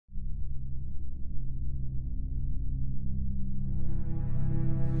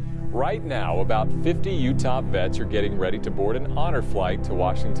Right now, about 50 Utah vets are getting ready to board an honor flight to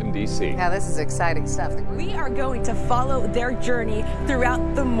Washington, D.C. Yeah, this is exciting stuff. We are going to follow their journey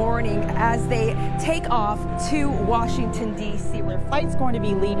throughout the morning as they take off to Washington, D.C. Their flight's going to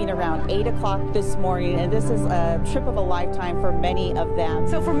be leaving around 8 o'clock this morning, and this is a trip of a lifetime for many of them.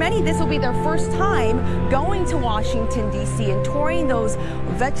 So for many, this will be their first time going to Washington, D.C. and touring those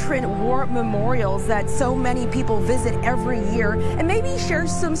veteran war memorials that so many people visit every year, and maybe share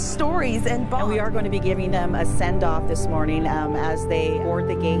some stories and bonds. And we are going to be giving them a send-off this morning as they board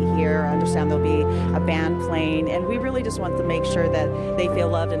the gate here. I understand there'll be a band playing, and we really just want to make sure that they feel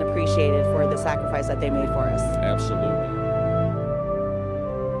loved and appreciated for the sacrifice that they made for us. Absolutely.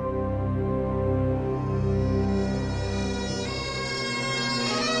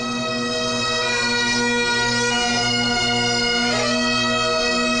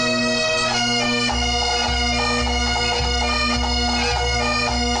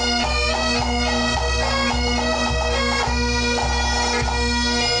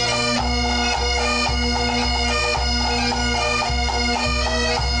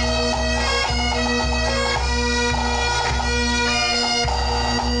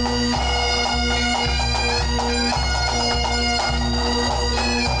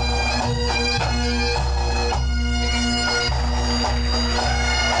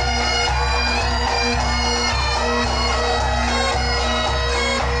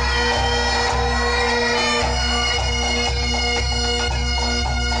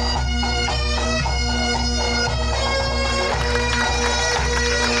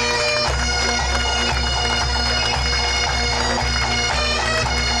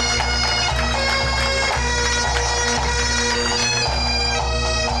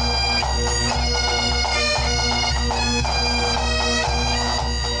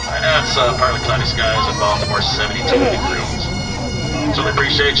 It's partly cloudy skies in Baltimore, 72 degrees. So we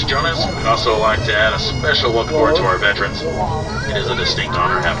appreciate you joining us. We'd also like to add a special welcome aboard to our veterans. It is a distinct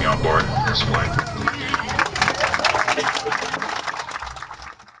honor to have you on board this flight.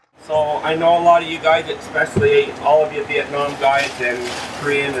 So I know a lot of you guys, especially all of you Vietnam guys and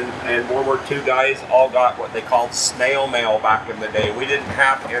Korean and World War II guys, all got what they called snail mail back in the day. We didn't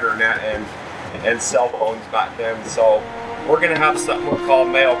have internet and cell phones back then, so we're going to have something we'll call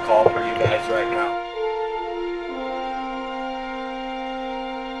mail call for you guys right now.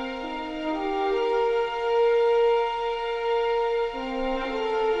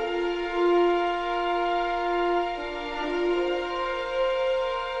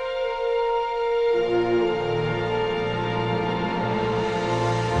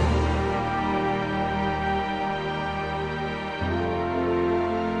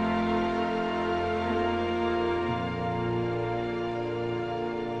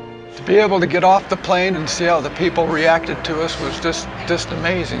 To be able to get off the plane and see how the people reacted to us was just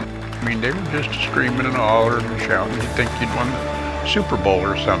amazing. I mean, they were just screaming and hollering and shouting. You'd think you'd won the Super Bowl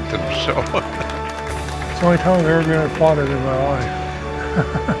or something, so. It's the only time I've ever been applauded in my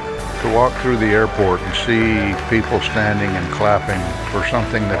life. To walk through the airport and see people standing and clapping for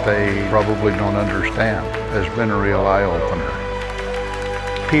something that they probably don't understand has been a real eye-opener.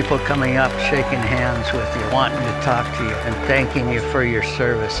 People coming up, shaking hands with you, wanting to talk to you, and thanking you for your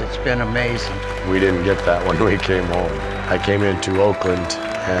service. It's been amazing. We didn't get that when we came home. I came into Oakland,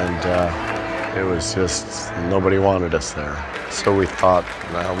 and it was just, nobody wanted us there. So we thought,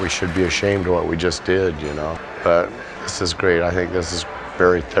 well, we should be ashamed of what we just did, you know. But this is great. I think this is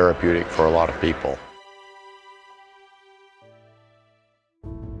very therapeutic for a lot of people.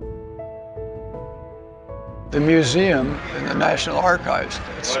 The museum and the National Archives.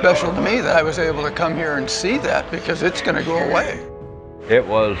 It's special to me that I was able to come here and see that because it's going to go away. It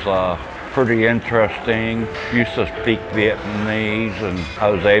was pretty interesting. Used to speak Vietnamese, and I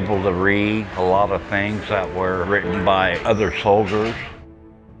was able to read a lot of things that were written by other soldiers.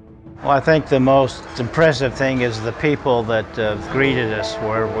 Well, I think the most impressive thing is the people that greeted us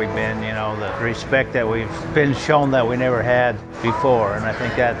wherever we've been, you know, the respect that we've been shown that we never had before, and I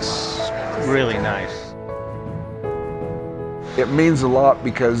think that's really nice. It means a lot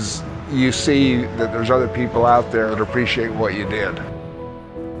because you see that there's other people out there that appreciate what you did.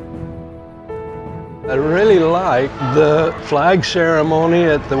 I really like the flag ceremony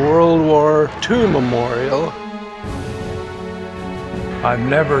at the World War II Memorial. I've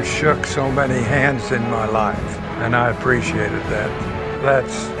never shook so many hands in my life, and I appreciated that.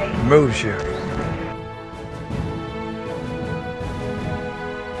 That moves you.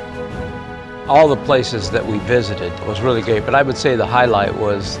 All the places that we visited was really great, but I would say the highlight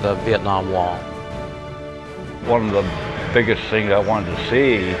was the Vietnam Wall. One of the biggest things I wanted to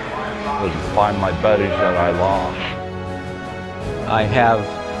see was to find my buddies that I lost. I have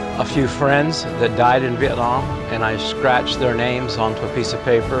a few friends that died in Vietnam, and I scratched their names onto a piece of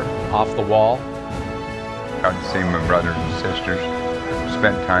paper off the wall. Got to see my brothers and sisters,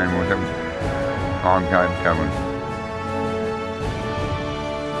 spent time with them, long time coming.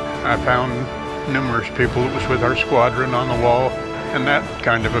 I found numerous people that was with our squadron on the wall, and that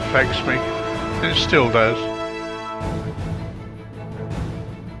kind of affects me. It still does.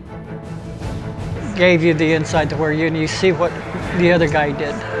 Gave you the insight to where you see what the other guy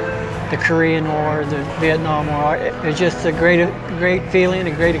did. The Korean War, the Vietnam War. It was just a great feeling,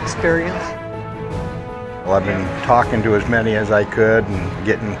 a great experience. Well, I've been talking to as many as I could and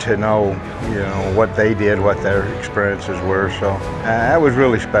getting to know, what they did, what their experiences were. So that was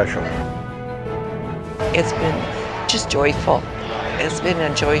really special. It's been just joyful. It's been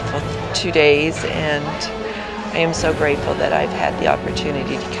a joyful 2 days, and I am so grateful that I've had the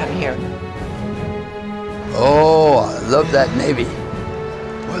opportunity to come here. Oh, I love that Navy.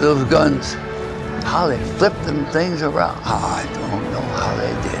 With those guns, how they flipped them things around. I don't know how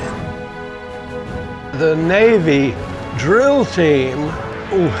they did. The Navy drill team,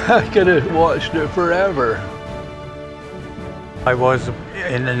 I could have watched it forever. I was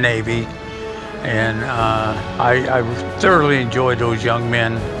in the Navy, and I thoroughly enjoyed those young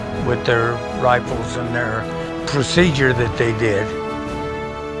men with their rifles and their procedure that they did.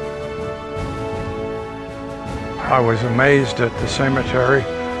 I was amazed at the cemetery,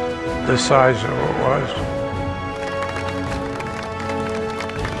 the size of it was.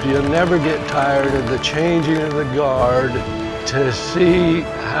 You'll never get tired of the changing of the guard to see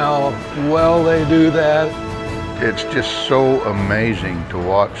how well they do that. It's just so amazing to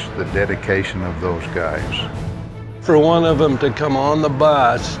watch the dedication of those guys. For one of them to come on the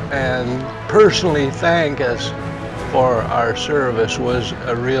bus and personally thank us for our service was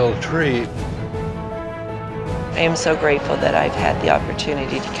a real treat. I am so grateful that I've had the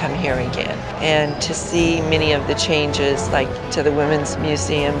opportunity to come here again and to see many of the changes, like to the Women's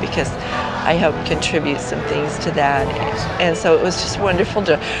Museum, because I helped contribute some things to that. And so it was just wonderful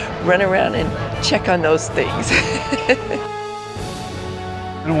to run around and check on those things.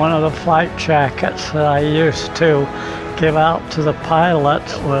 And one of the flight jackets that I used to give out to the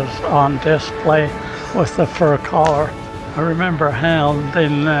pilots was on display with the fur collar. I remember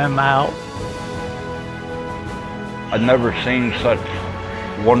handing them out. I've never seen such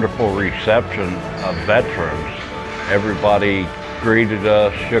wonderful reception of veterans. Everybody greeted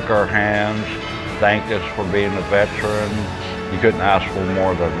us, shook our hands, thanked us for being a veteran. You couldn't ask for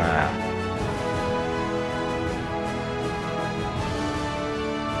more than that.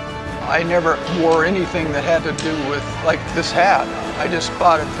 I never wore anything that had to do with, like this hat. I just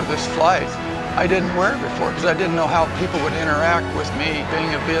bought it for this flight. I didn't wear it before because I didn't know how people would interact with me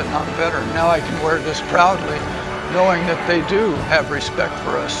being a Vietnam veteran. Now I can wear this proudly, knowing that they do have respect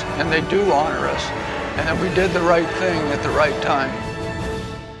for us and they do honor us and that we did the right thing at the right time.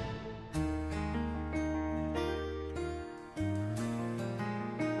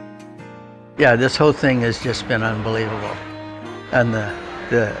 Yeah, this whole thing has just been unbelievable. And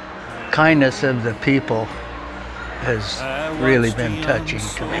the kindness of the people has really been touching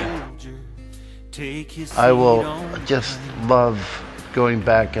to me. I will just love going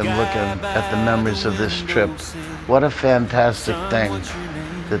back and looking at the memories of this trip. What a fantastic thing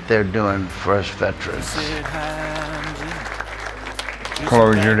that they're doing for us veterans.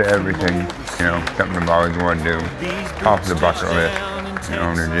 Closure to everything, something I've always wanted to do, off the bucket list,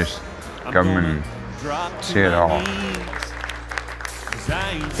 to just come and see it all.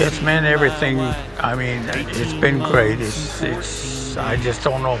 It's meant everything. I mean, it's been great. I just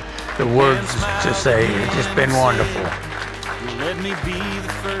don't know the words to say. It's just been wonderful. Let me be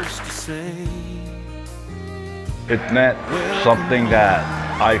the first to say. It meant something that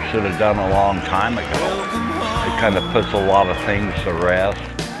I should have done a long time ago. It kind of puts a lot of things to rest.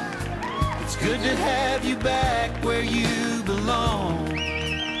 It's good to have you back where you belong.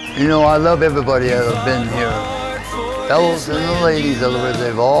 I love everybody that have been here. Fellows and the ladies,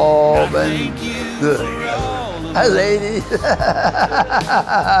 they've all been good. Hi, ladies.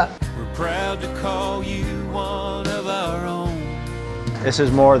 We're proud to call you one of our own. This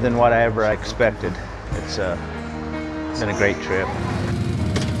is more than what I ever expected. It's been a great trip.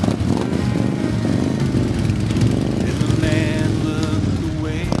 And the man looked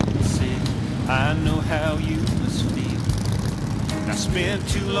away and said, I know how you must feel. I spent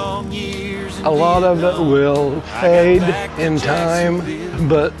 2 long years. A lot of it will fade in time,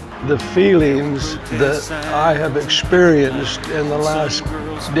 but the feelings that I have experienced in the last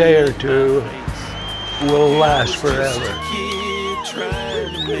day or two will last forever.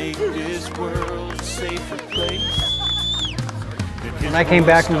 Trying to make this world a safer place. And When I came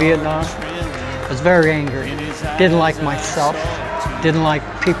back from Vietnam, I was very angry. Didn't like myself, didn't like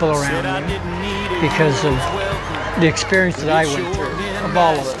people around me because of the experience that I went through, of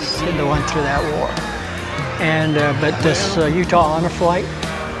all of us that went through that war. And but this Utah honor flight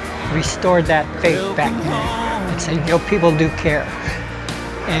restored that faith back in me. It said, you know, people do care.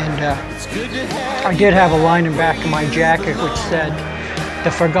 And I did have a line in the back of my jacket which said,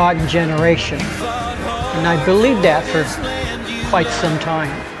 the forgotten generation. And I believed that for quite some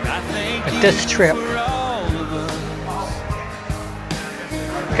time. But this trip,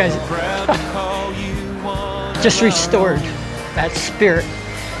 guys, just restored that spirit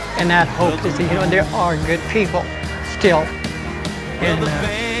and that hope that, you know, there are good people still. And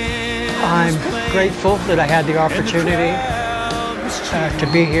I'm grateful that I had the opportunity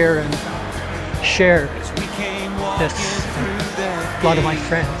to be here and share this with a lot of my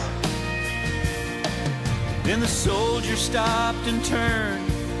friends. Then the soldier stopped and turned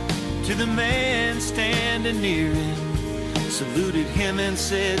to the man standing near him, saluted him and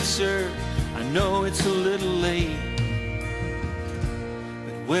said, "Sir, I know it's a little late,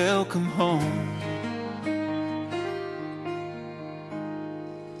 but welcome home."